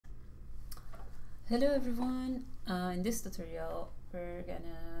Hello everyone, in this tutorial we're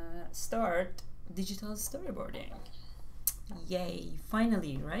gonna start digital storyboarding. Yay,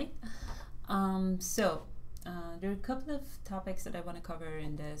 finally, right? There are a couple of topics that I want to cover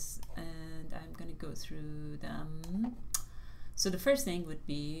in this and I'm gonna go through them. So the first thing would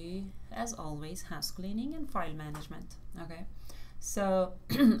be, as always, house cleaning and file management. Okay, so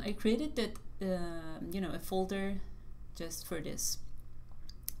I created that a folder just for this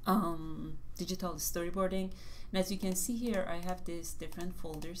digital storyboarding, and as you can see here I have these different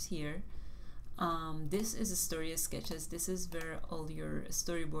folders here. This is a story sketches. This is where all your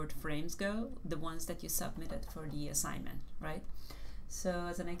storyboard frames go, the ones that you submitted for the assignment, right? So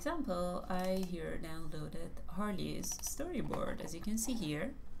as an example, I here downloaded Harley's storyboard, as you can see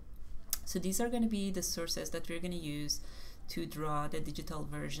here. So these are going to be the sources that we're going to use to draw the digital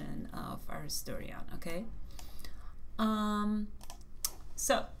version of our story on, okay?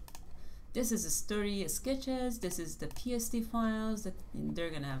 So this is a story sketches, this is the PSD files that they're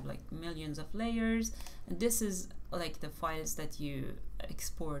gonna have like millions of layers, and this is like the files that you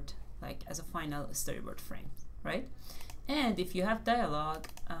export like as a final storyboard frame, right? And if you have dialogue,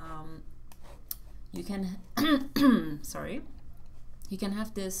 you can sorry, you can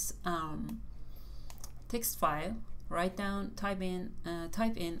have this text file, write down, type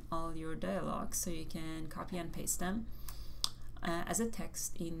in all your dialogues, so you can copy and paste them as a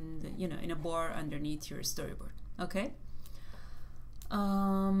text in the, in a bar underneath your storyboard. Okay,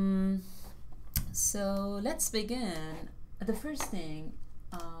 so let's begin. The first thing,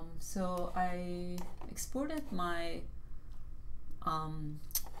 so I exported my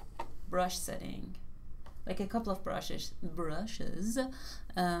brush setting, like a couple of brushes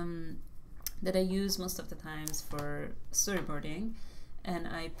that I use most of the times for storyboarding, and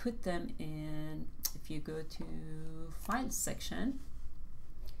I put them in. If you go to Files section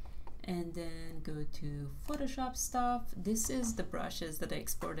and then go to Photoshop stuff, this is the brushes that I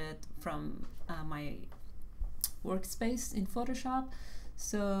exported from my workspace in Photoshop.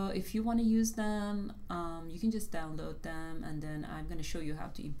 So if you want to use them, you can just download them, and then I'm going to show you how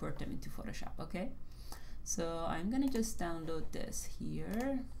to import them into Photoshop. Okay, so I'm going to just download this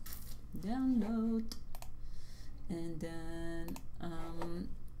here, download, and then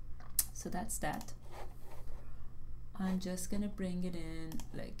so that's that. I'm just gonna bring it in,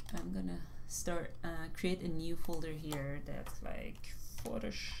 like I'm gonna start create a new folder here that's like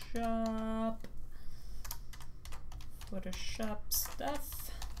Photoshop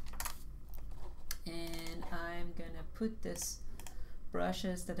stuff, and I'm gonna put this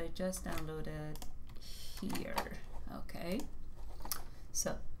brushes that I just downloaded here. Okay,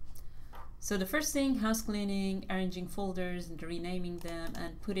 so the first thing, house cleaning, arranging folders and renaming them,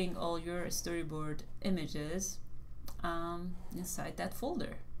 and putting all your storyboard images inside that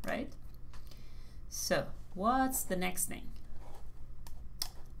folder, right? So what's the next thing?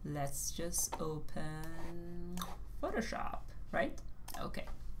 Let's just open Photoshop, right? Okay,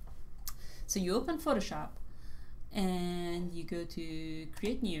 so you open Photoshop and you go to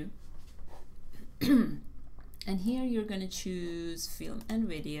create new and here you're going to choose film and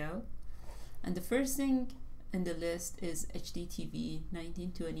video, and the first thing in the list is HDTV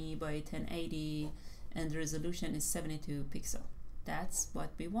 1920 by 1080, and the resolution is 72 pixel. That's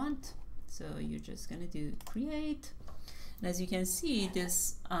what we want. So you're just gonna do create, and as you can see,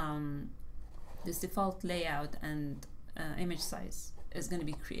 this this default layout and image size is gonna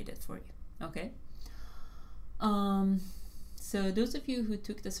be created for you. Okay. So those of you who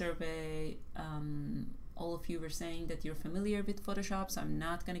took the survey, all of you were saying that you're familiar with Photoshop, so I'm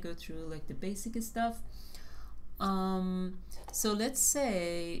not gonna go through like the basic stuff. So let's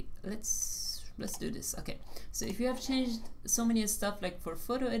say let's do this. Okay, so if you have changed so many stuff like for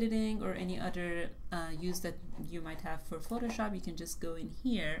photo editing or any other use that you might have for Photoshop, you can just go in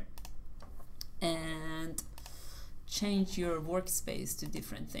here and change your workspace to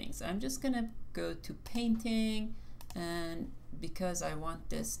different things. I'm just gonna go to painting, and because I want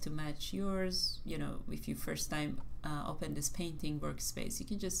this to match yours, if you first time open this painting workspace, you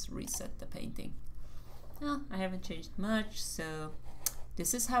can just reset the painting. Well, I haven't changed much, so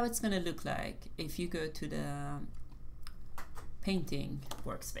this is how it's going to look like if you go to the painting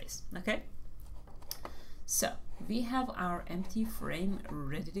workspace. Okay, so we have our empty frame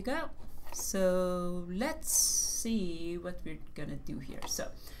ready to go. So let's see what we're gonna do here.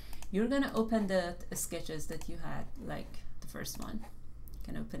 So you're gonna open the sketches that you had, like the first one. You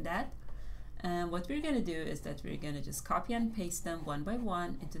can open that, and what we're gonna do is that we're gonna just copy and paste them one by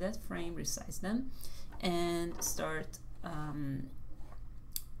one into that frame, resize them, and start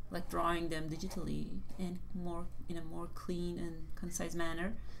like drawing them digitally and in a more clean and concise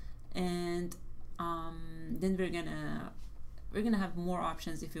manner. And then we're gonna have more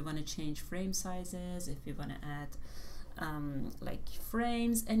options if we want to change frame sizes, if we want to add like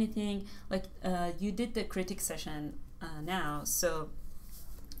frames, anything. Like you did the critic session now, so,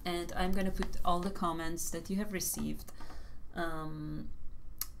 and I'm gonna put all the comments that you have received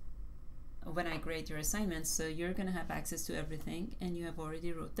when I grade your assignments, so you're gonna have access to everything, and you have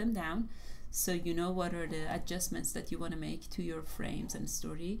already wrote them down, so you know what are the adjustments that you want to make to your frames and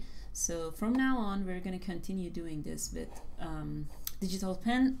story. So from now on, we're going to continue doing this with digital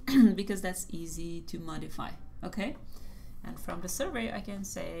pen because that's easy to modify, okay? And from the survey, I can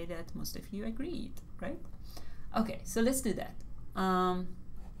say that most of you agreed, right? Okay, so let's do that.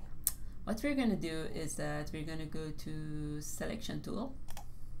 What we're going to do is that we're going to go to selection tool,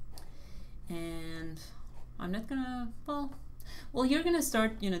 and I'm not going to, well, you're going to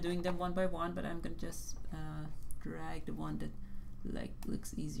start, you know, doing them one by one, but I'm going to just drag the one that like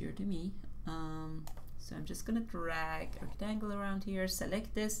looks easier to me. So I'm just going to drag a rectangle around here,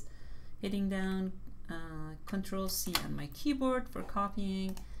 select this, hitting down Control C on my keyboard for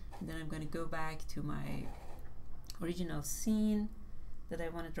copying, and then I'm going to go back to my original scene that I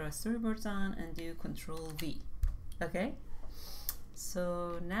want to draw storyboards on and do Control V. Okay?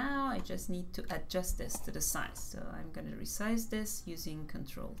 So now I just need to adjust this to the size. So I'm going to resize this using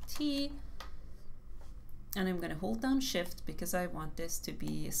Control T, and I'm going to hold down Shift because I want this to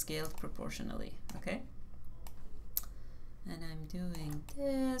be scaled proportionally. Okay? And I'm doing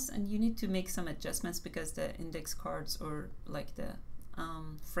this, and you need to make some adjustments because the index cards or like the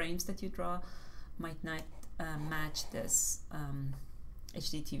frames that you draw might not match this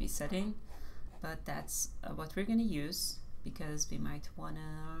HDTV setting, but that's what we're going to use, because we might want to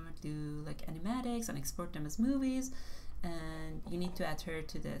do like animatics and export them as movies, and you need to adhere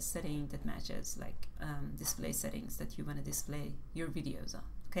to the setting that matches like display settings that you want to display your videos on.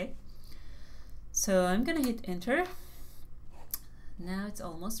 Okay, so I'm gonna hit enter. Now it's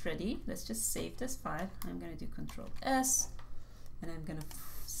almost ready. Let's just save this file. I'm gonna do Control S, and I'm gonna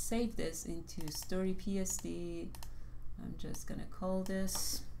save this into story PSD. I'm just gonna call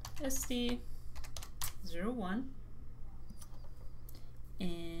this SD01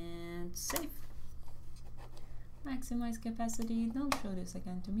 and save. Maximize capacity. Don't show this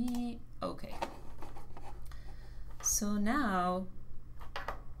again to me. Okay. So now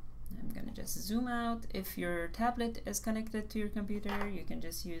I'm gonna just zoom out. If your tablet is connected to your computer, you can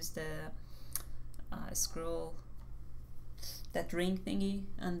just use the scroll, that ring thingy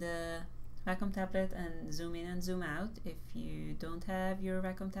on the Wacom tablet, and zoom in and zoom out. If you don't have your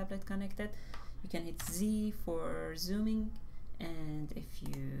Wacom tablet connected, you can hit Z for zooming, and if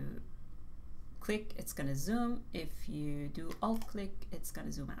you click, it's gonna zoom. If you do alt click, it's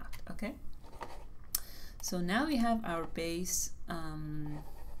gonna zoom out. Okay, so now we have our base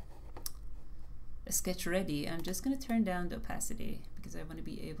sketch ready. I'm just gonna turn down the opacity because I want to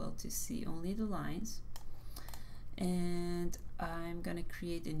be able to see only the lines, and I'm gonna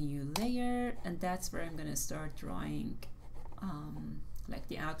create a new layer, and that's where I'm gonna start drawing like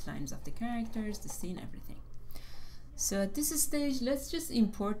the outlines of the characters, the scene, everything. So at this stage, let's just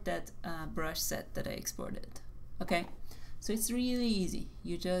import that brush set that I exported. Okay, so it's really easy.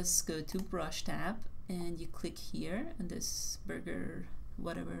 You just go to Brush tab and you click here in this burger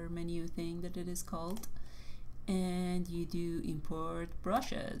whatever menu thing that it is called, and you do import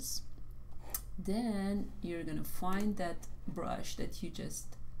brushes. Then you're gonna find that brush that you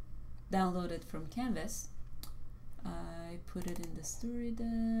just downloaded from Canvas. I put it in the story,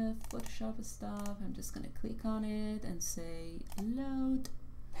 the Photoshop stuff. I'm just gonna click on it and say load.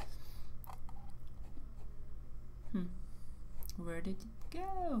 Where did it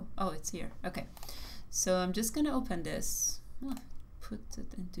go? Oh, it's here. Okay, so I'm just gonna open this. Put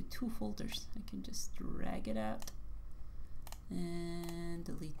it into 2 folders. I can just drag it out and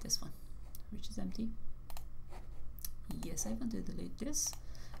delete this one, which is empty. Yes, I want to delete this.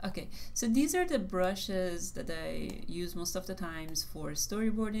 Okay, so these are the brushes that I use most of the times for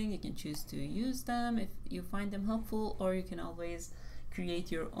storyboarding. You can choose to use them if you find them helpful, or you can always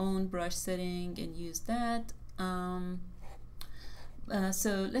create your own brush setting and use that.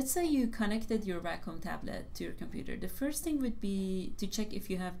 So let's say you connected your Wacom tablet to your computer. The first thing would be to check if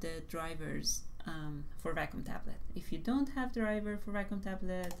you have the drivers for Wacom tablet. If you don't have driver for Wacom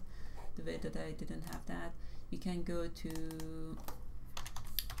tablet, the way that I didn't have that, you can go to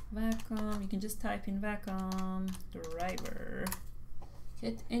Wacom. You can just type in Wacom driver,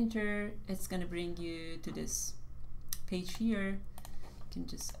 hit enter. It's gonna bring you to this page here. You can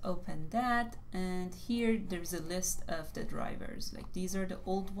just open that, and here there's a list of the drivers. Like these are the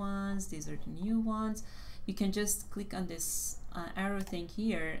old ones, these are the new ones. You can just click on this arrow thing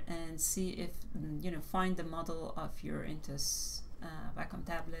here and see if, you know, find the model of your Intus Wacom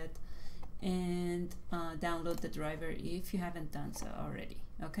tablet and download the driver if you haven't done so already.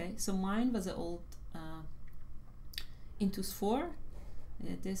 Okay, so mine was an old Intus 4.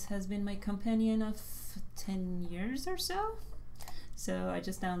 This has been my companion of 10 years or so. So I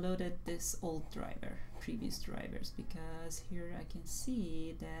just downloaded this old driver, previous drivers, because here I can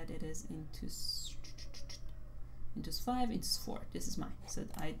see that it is Intus 5, Intus 4. This is mine. So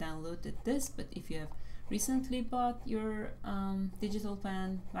I downloaded this, but if you have recently bought your digital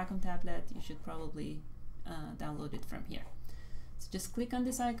pan Wacom tablet, you should probably download it from here. So just click on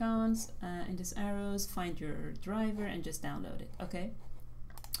these icons and these arrows, find your driver and just download it, okay?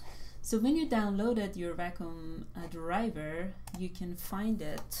 So when you downloaded your Wacom driver, you can find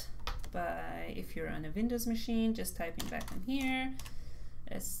it by, if you're on a Windows machine, just type in Wacom here.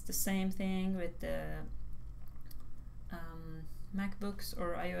 It's the same thing with the MacBooks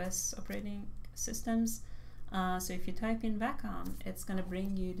or iOS operating systems. So if you type in Wacom, it's gonna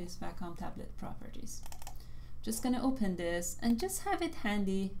bring you this Wacom tablet properties. Just gonna open this and just have it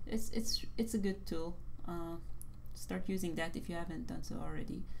handy. It's a good tool. Start using that if you haven't done so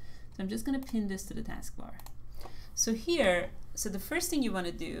already. So I'm just gonna pin this to the taskbar. So here, so the first thing you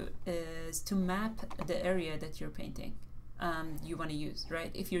wanna do is to map the area that you're painting. You want to use, right?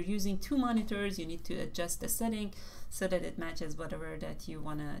 If you're using 2 monitors, you need to adjust the setting so that it matches whatever that you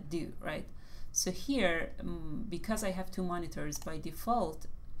want to do, right? So here, because I have 2 monitors by default,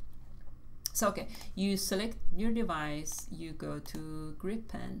 so okay, you select your device, you go to Grip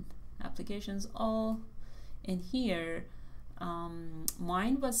Pen, Applications, All, and here,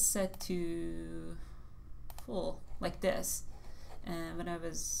 mine was set to full, like this. And when I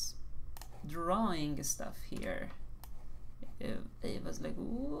was drawing stuff here, it was like,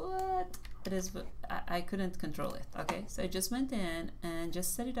 what? It is, I couldn't control it. Okay, so I just went in and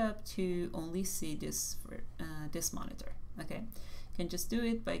just set it up to only see this for this monitor. Okay, you can just do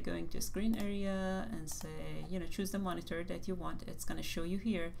it by going to screen area and say, you know, choose the monitor that you want. It's gonna show you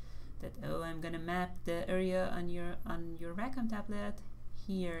here that, oh, I'm gonna map the area on your Wacom tablet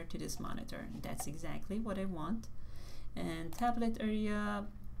here to this monitor. And that's exactly what I want. And tablet area,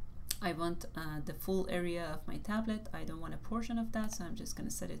 I want the full area of my tablet. I don't want a portion of that, so I'm just going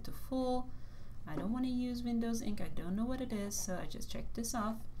to set it to full. I don't want to use Windows Ink. I don't know what it is, so I just checked this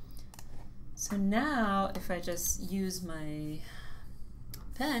off. So now, if I just use my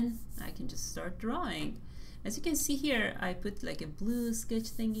pen, I can just start drawing. As you can see here, I put like a blue sketch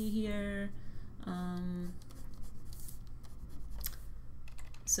thingy here.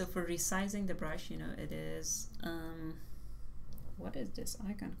 So for resizing the brush, you know, it is what is this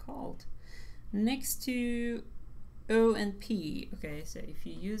icon called? Next to O and P. Okay, so if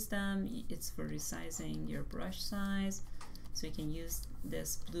you use them, it's for resizing your brush size. So you can use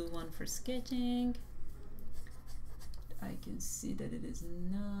this blue one for sketching. I can see that it is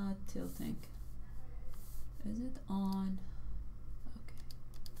not tilting. Is it on? Okay.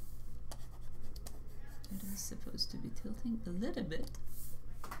 It is supposed to be tilting a little bit.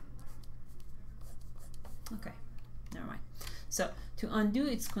 Okay, never mind. So to undo,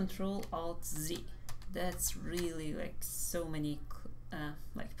 it's Control-Alt-Z. That's really like so many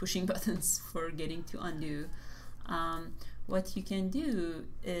like pushing buttons for getting to undo. What you can do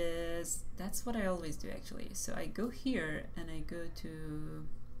is, that's what I always do actually. So I go here and I go to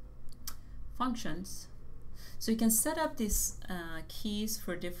Functions. So you can set up these keys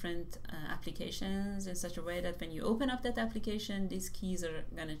for different applications in such a way that when you open up that application, these keys are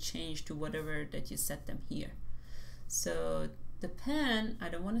gonna change to whatever that you set them here. So the pen, I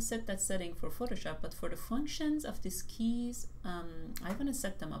don't want to set that setting for Photoshop, but for the functions of these keys, I want to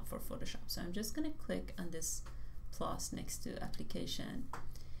set them up for Photoshop. So I'm just going to click on this plus next to application.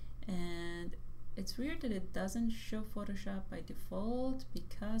 And it's weird that it doesn't show Photoshop by default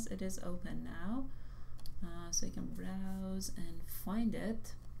because it is open now. So you can browse and find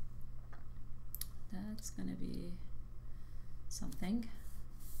it. That's going to be something.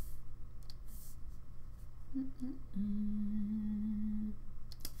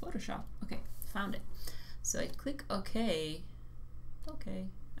 Photoshop. Okay, found it. So I click OK. Okay.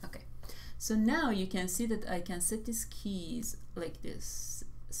 So now you can see that I can set these keys like this,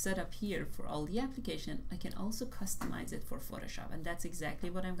 set up here for all the application. I can also customize it for Photoshop, and that's exactly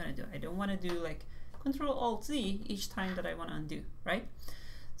what I'm gonna do. I don't want to do like Control-Alt-Z each time that I want to undo, right?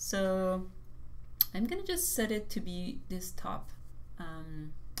 So I'm gonna just set it to be this top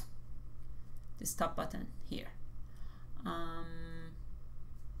button here.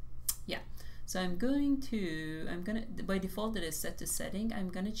 Yeah, so I'm gonna, by default it is set to setting. I'm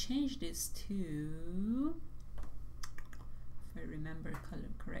gonna change this to if I remember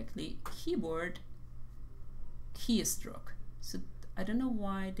correctly, keyboard keystroke. So I don't know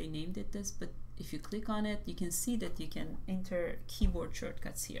why they named it this, but if you click on it, you can see that you can enter keyboard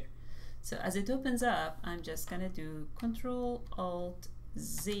shortcuts here. So as it opens up, I'm just gonna do Control Alt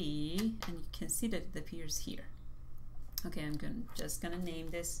Z, and you can see that it appears here. Okay, I'm just gonna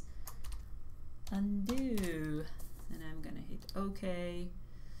name this undo, and I'm gonna hit OK.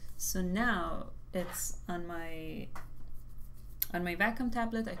 So now it's on my Wacom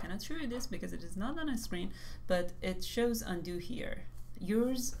tablet. I cannot show you this because it is not on a screen, but it shows undo here.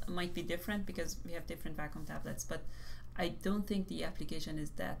 Yours might be different because we have different Wacom tablets, but I don't think the application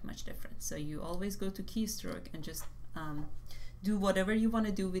is that much different. So you always go to keystroke and just do whatever you want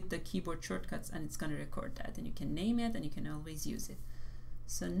to do with the keyboard shortcuts, and it's going to record that, and you can name it and you can always use it.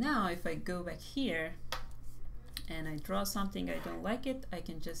 So now if I go back here and I draw something I don't like it, I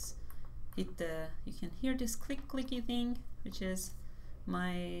can just hit the, you can hear this clicky thing, which is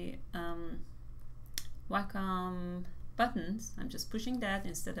my Wacom buttons. I'm just pushing that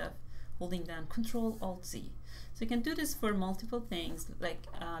instead of holding down Control Alt Z. So you can do this for multiple things, like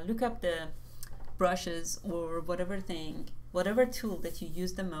look up the brushes or whatever tool that you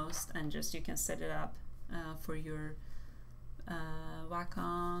use the most, and just you can set it up for your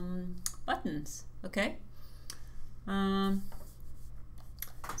Wacom buttons. Okay.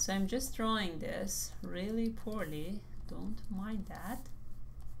 So I'm just drawing this really poorly, don't mind that.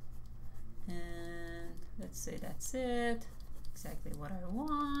 And let's say that's it, exactly what I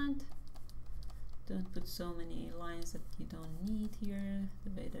want. Don't put so many lines that you don't need here, the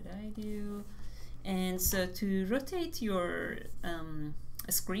way that I do. And so to rotate your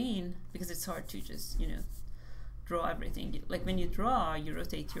screen, because it's hard to just, you know, draw everything. Like when you draw, you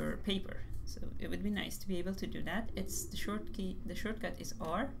rotate your paper. So it would be nice to be able to do that. It's the shortcut is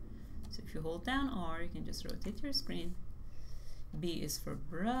R. So if you hold down R, you can just rotate your screen. B is for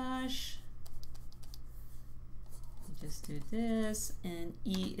brush. You just do this, and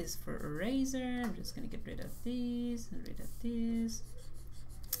E is for eraser. I'm just gonna get rid of these and rid of these.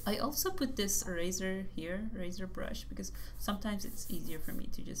 I also put this eraser here, eraser brush, because sometimes it's easier for me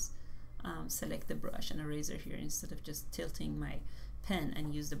to just select the brush and eraser here instead of just tilting my pen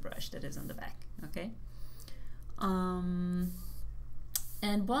and use the brush that is on the back. Okay. And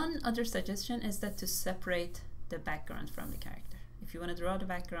one other suggestion is that to separate the background from the character. If you want to draw the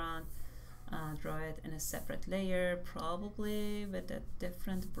background, draw it in a separate layer, probably with a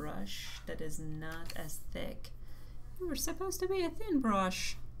different brush that is not as thick. It was supposed to be a thin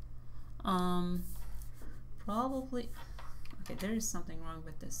brush. Probably, okay, there is something wrong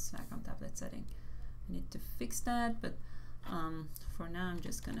with this Wacom tablet setting. I need to fix that, but for now I'm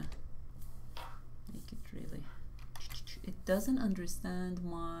just gonna make it really, it doesn't understand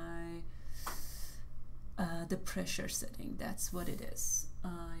my the pressure setting. That's what it is.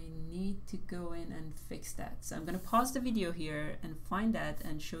 I need to go in and fix that. So I'm gonna pause the video here and find that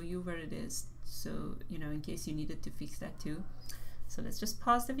and show you where it is, so you know, in case you needed to fix that too. So let's just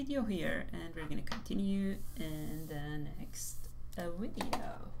pause the video here, and we're gonna continue in the next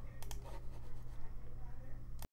video.